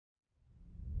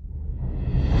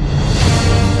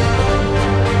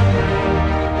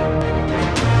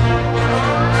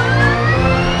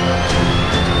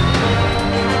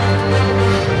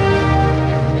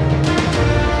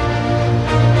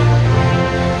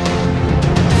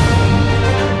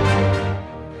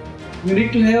You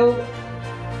need to have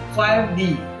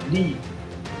 5D.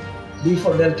 D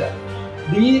for Delta.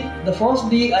 The first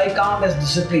D I count as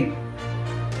discipline.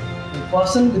 A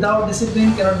person without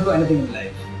discipline cannot do anything in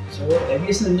life. So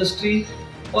aviation industry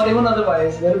or even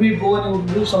otherwise, wherever you go and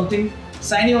you do something,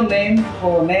 sign your name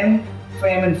for name,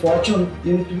 fame and fortune,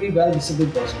 you need to be a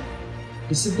well-disciplined person.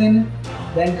 Discipline,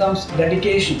 then comes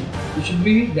dedication. You should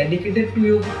be dedicated to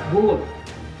your goal.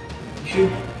 You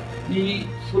should be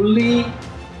fully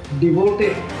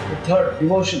devoted. The third,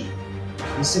 devotion.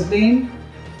 Discipline,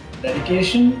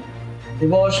 dedication,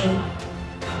 devotion,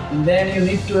 and then you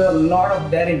need to have a lot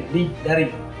of daring, deep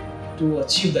daring to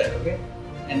achieve that, okay?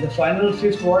 And the final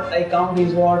fifth what I count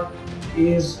is what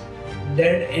is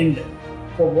dead end.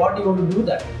 For what you want to do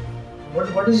that?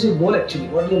 What is your goal actually?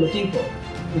 What you're looking for?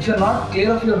 If you're not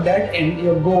clear of your dead end,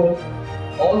 your goal,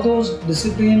 all those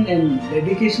discipline and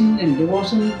dedication and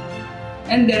devotion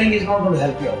and daring is not going to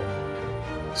help you out.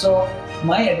 So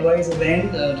my advice at the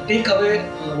end, take away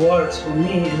words from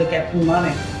me as a Captain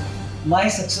Manek. My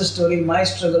success story, my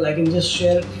struggle, I can just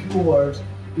share a few words.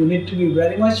 You need to be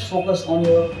very much focused on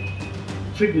your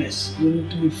fitness. You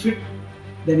need to be fit,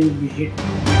 then you'll be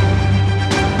hit.